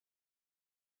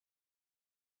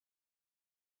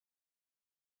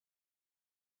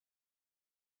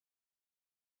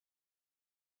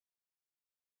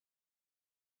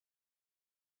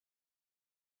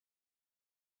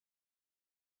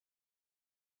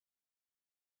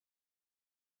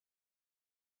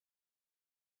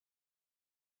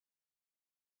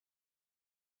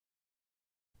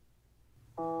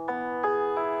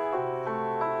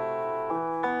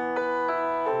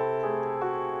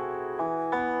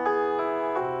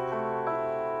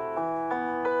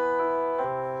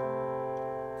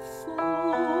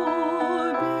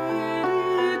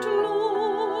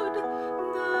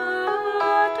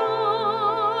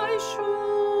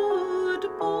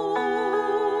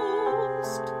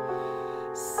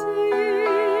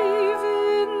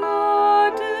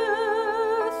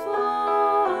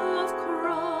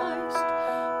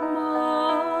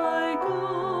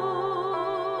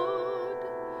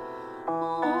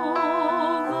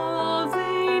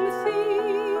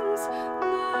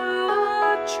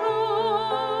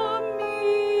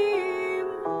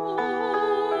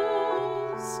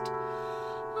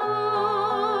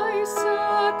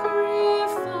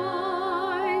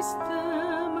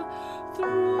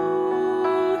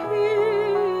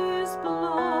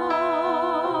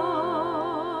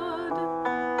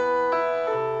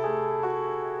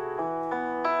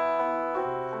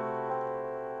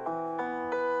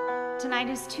Tonight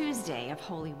is Tuesday of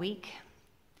Holy Week.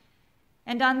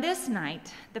 And on this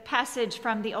night, the passage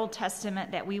from the Old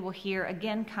Testament that we will hear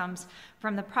again comes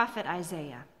from the prophet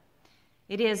Isaiah.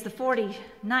 It is the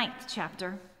 49th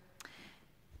chapter.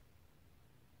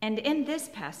 And in this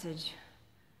passage,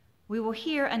 we will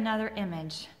hear another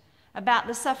image about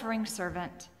the suffering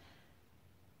servant.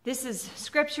 This is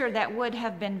scripture that would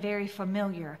have been very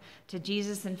familiar to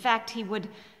Jesus. In fact, he would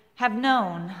have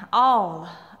known all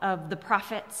of the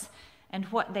prophets and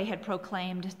what they had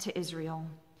proclaimed to Israel.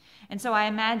 And so I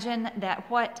imagine that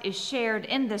what is shared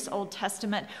in this Old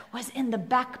Testament was in the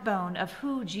backbone of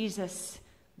who Jesus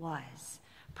was,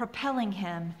 propelling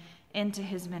him into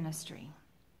his ministry.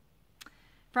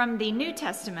 From the New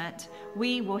Testament,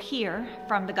 we will hear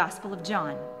from the Gospel of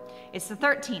John. It's the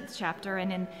 13th chapter,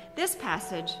 and in this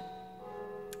passage,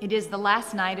 it is the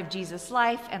last night of Jesus'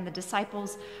 life, and the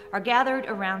disciples are gathered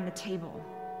around the table.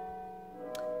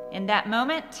 In that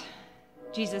moment,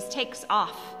 Jesus takes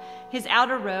off his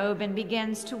outer robe and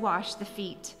begins to wash the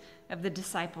feet of the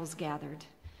disciples gathered.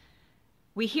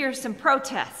 We hear some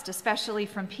protest, especially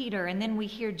from Peter, and then we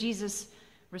hear Jesus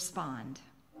respond.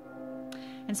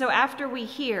 And so after we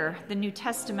hear the New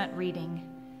Testament reading,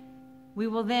 we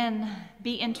will then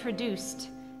be introduced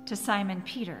to Simon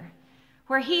Peter,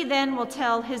 where he then will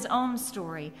tell his own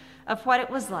story of what it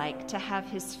was like to have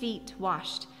his feet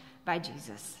washed by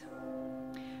Jesus.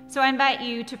 So I invite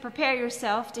you to prepare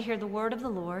yourself to hear the word of the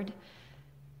Lord,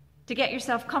 to get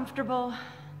yourself comfortable,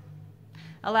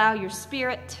 allow your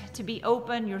spirit to be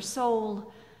open, your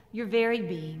soul, your very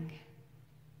being,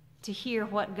 to hear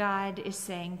what God is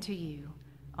saying to you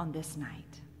on this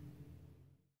night.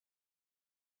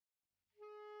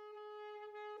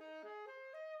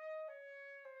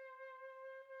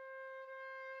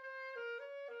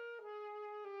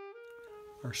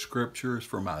 Our scripture is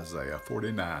from Isaiah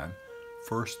 49,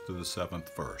 1st to the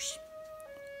 7th verse.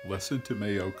 Listen to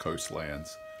me, O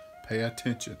coastlands. Pay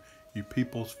attention, you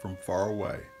peoples from far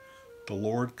away. The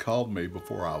Lord called me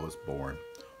before I was born.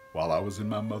 While I was in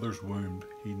my mother's womb,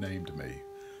 he named me.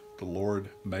 The Lord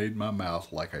made my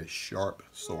mouth like a sharp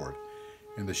sword.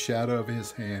 In the shadow of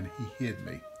his hand, he hid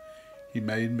me. He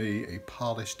made me a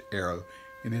polished arrow.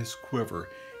 In his quiver,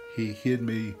 he hid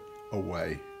me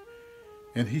away.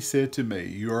 And he said to me,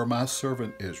 you are my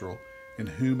servant Israel, in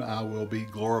whom I will be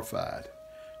glorified.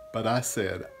 But I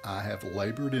said, I have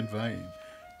labored in vain.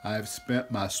 I have spent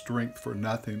my strength for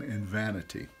nothing in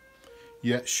vanity.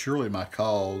 Yet surely my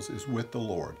cause is with the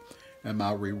Lord, and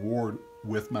my reward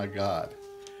with my God.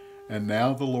 And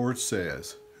now the Lord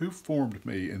says, who formed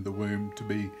me in the womb to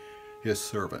be his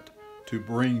servant, to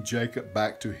bring Jacob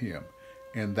back to him,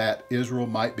 and that Israel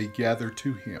might be gathered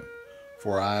to him?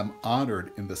 For I am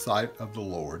honored in the sight of the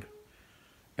Lord,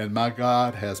 and my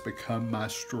God has become my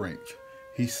strength.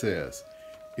 He says,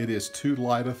 it is too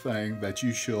light a thing that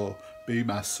you shall be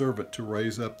my servant to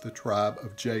raise up the tribe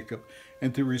of Jacob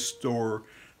and to restore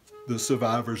the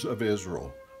survivors of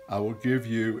Israel. I will give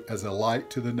you as a light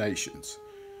to the nations,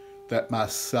 that my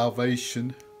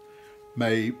salvation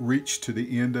may reach to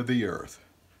the end of the earth.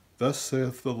 Thus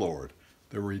saith the Lord,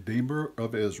 the Redeemer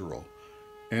of Israel,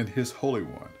 and his Holy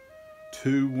One,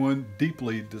 to one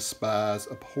deeply despised,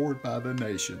 abhorred by the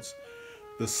nations,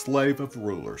 the slave of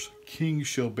rulers. Kings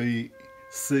shall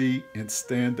see and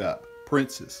stand up,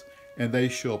 princes, and they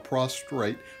shall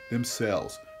prostrate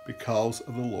themselves because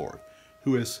of the Lord,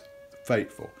 who is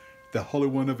faithful, the Holy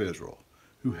One of Israel,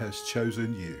 who has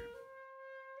chosen you.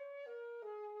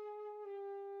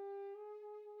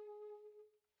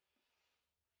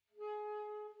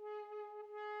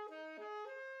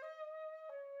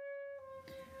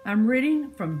 I'm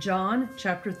reading from John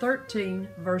chapter 13,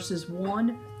 verses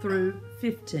 1 through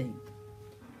 15.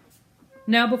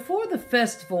 Now before the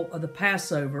festival of the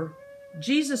Passover,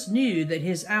 Jesus knew that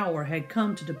his hour had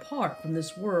come to depart from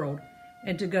this world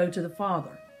and to go to the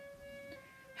Father.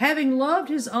 Having loved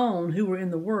his own who were in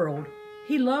the world,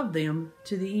 he loved them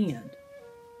to the end.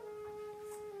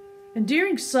 And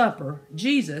during supper,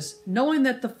 Jesus, knowing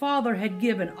that the Father had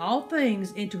given all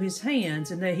things into his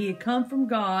hands and that he had come from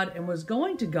God and was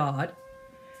going to God,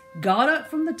 got up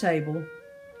from the table,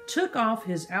 took off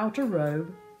his outer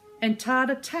robe, and tied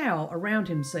a towel around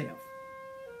himself.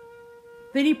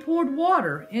 Then he poured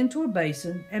water into a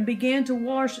basin and began to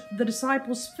wash the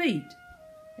disciples' feet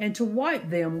and to wipe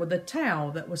them with a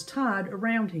towel that was tied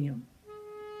around him.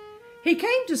 He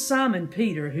came to Simon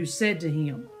Peter, who said to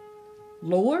him,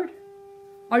 "Lord,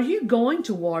 are you going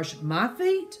to wash my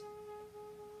feet?"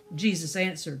 Jesus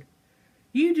answered,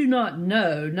 "You do not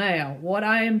know now what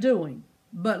I am doing,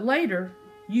 but later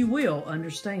you will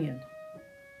understand."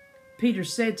 Peter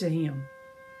said to him,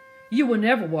 "You will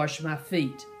never wash my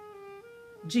feet."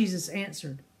 Jesus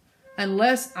answered,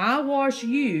 "Unless I wash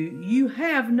you, you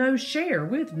have no share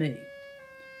with me."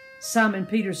 Simon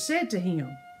Peter said to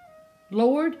him,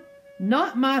 "Lord,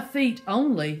 not my feet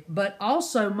only, but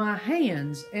also my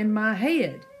hands and my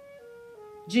head."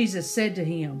 Jesus said to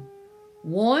him,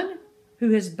 "One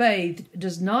who has bathed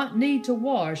does not need to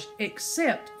wash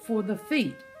except for the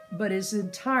feet, but is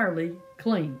entirely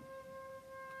clean."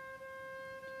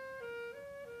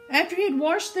 After he had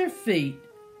washed their feet,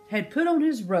 had put on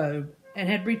his robe, and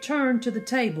had returned to the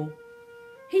table,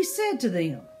 he said to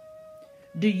them,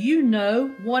 "Do you know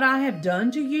what I have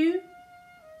done to you?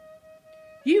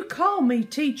 You call me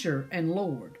teacher and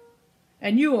Lord,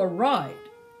 and you are right,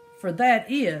 for that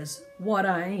is what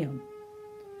I am.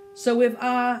 So if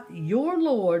I, your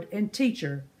Lord and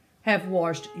teacher, have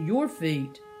washed your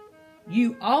feet,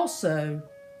 you also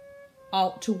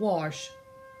ought to wash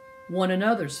one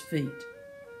another's feet.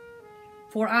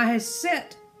 For I have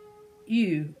set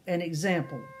you an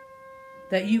example,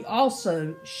 that you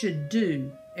also should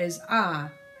do as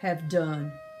I have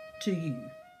done to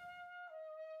you."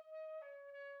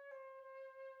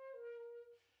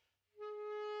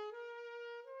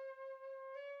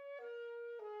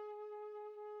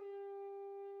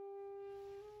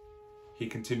 He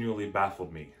continually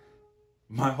baffled me.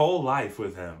 My whole life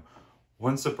with him,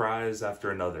 one surprise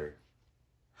after another.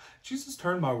 Jesus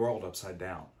turned my world upside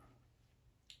down,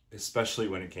 especially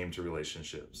when it came to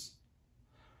relationships.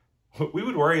 We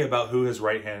would worry about who his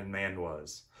right-hand man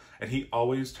was, and he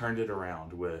always turned it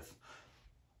around with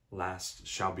last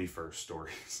shall be first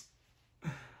stories.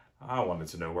 I wanted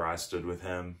to know where I stood with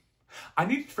him. I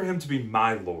needed for him to be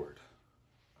my Lord,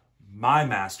 my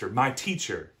master, my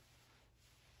teacher.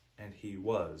 And he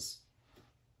was.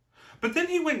 But then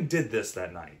he went and did this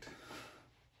that night.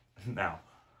 Now,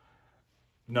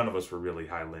 none of us were really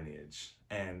high lineage,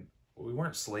 and we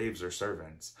weren't slaves or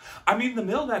servants. I mean, the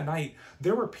meal that night,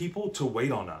 there were people to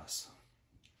wait on us.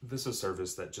 This is a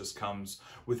service that just comes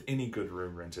with any good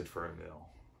room rented for a meal.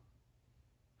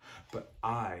 But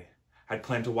I had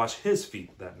planned to wash his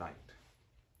feet that night.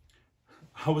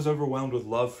 I was overwhelmed with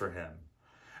love for him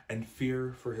and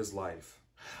fear for his life.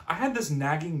 I had this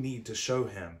nagging need to show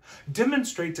him,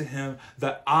 demonstrate to him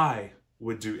that I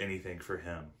would do anything for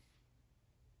him.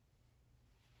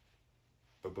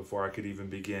 But before I could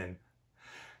even begin,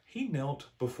 he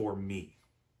knelt before me.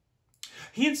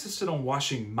 He insisted on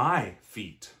washing my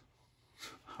feet.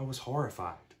 I was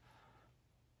horrified.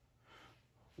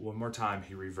 One more time,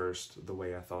 he reversed the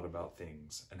way I thought about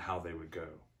things and how they would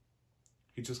go.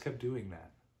 He just kept doing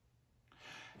that.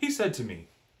 He said to me,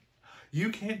 "You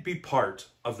can't be part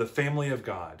of the family of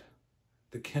God,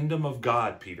 the kingdom of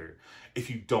God, Peter, if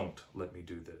you don't let me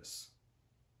do this."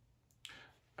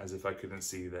 As if I couldn't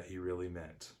see that he really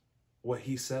meant what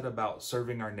he said about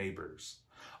serving our neighbors,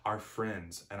 our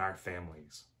friends, and our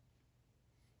families.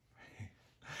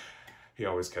 He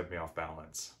always kept me off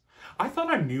balance. I thought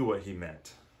I knew what he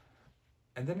meant,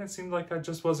 and then it seemed like I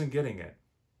just wasn't getting it.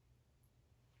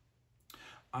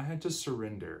 I had to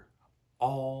surrender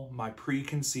all my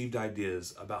preconceived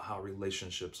ideas about how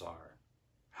relationships are,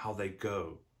 how they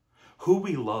go, who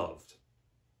we loved.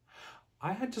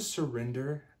 I had to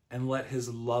surrender and let his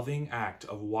loving act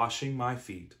of washing my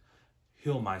feet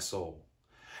heal my soul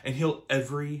and heal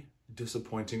every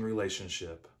disappointing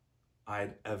relationship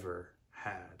I'd ever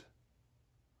had.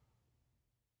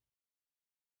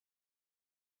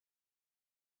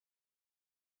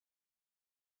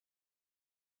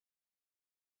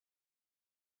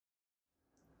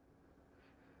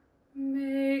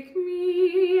 Make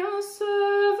me a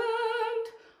servant,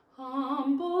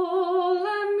 humble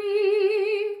and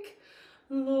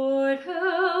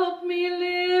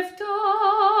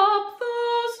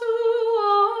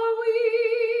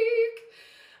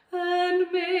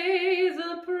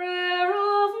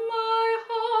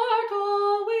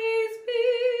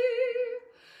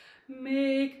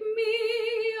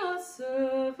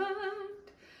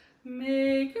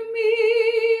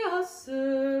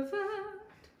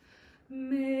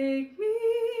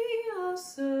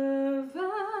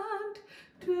servant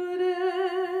today.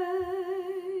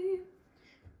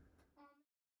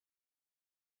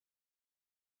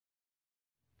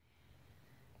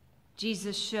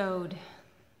 Jesus showed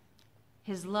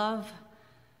his love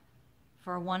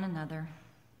for one another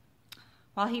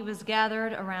while he was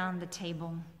gathered around the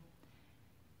table.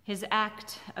 His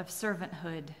act of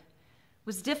servanthood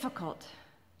was difficult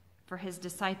for his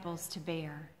disciples to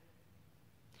bear.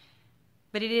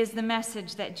 But it is the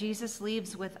message that Jesus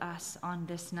leaves with us on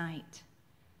this night: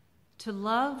 to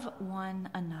love one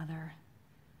another,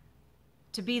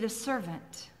 to be the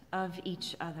servant of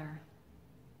each other.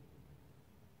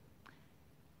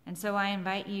 And so I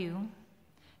invite you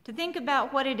to think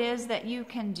about what it is that you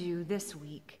can do this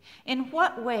week. In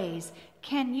what ways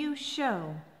can you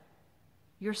show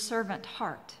your servant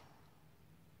heart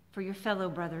for your fellow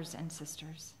brothers and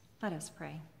sisters? Let us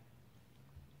pray.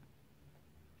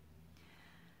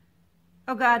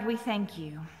 Oh God, we thank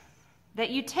you that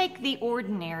you take the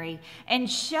ordinary and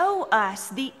show us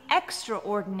the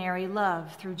extraordinary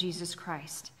love through Jesus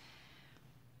Christ.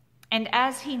 And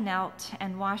as he knelt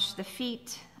and washed the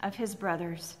feet of his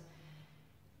brothers,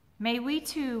 may we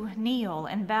too kneel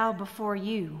and bow before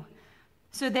you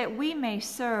so that we may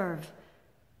serve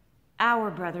our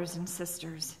brothers and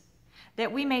sisters,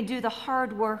 that we may do the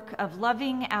hard work of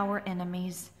loving our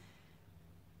enemies,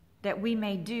 that we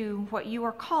may do what you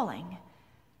are calling,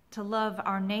 to love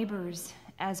our neighbors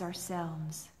as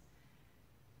ourselves.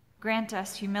 Grant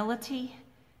us humility,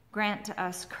 grant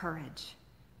us courage.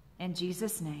 In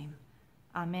Jesus' name,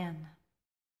 amen.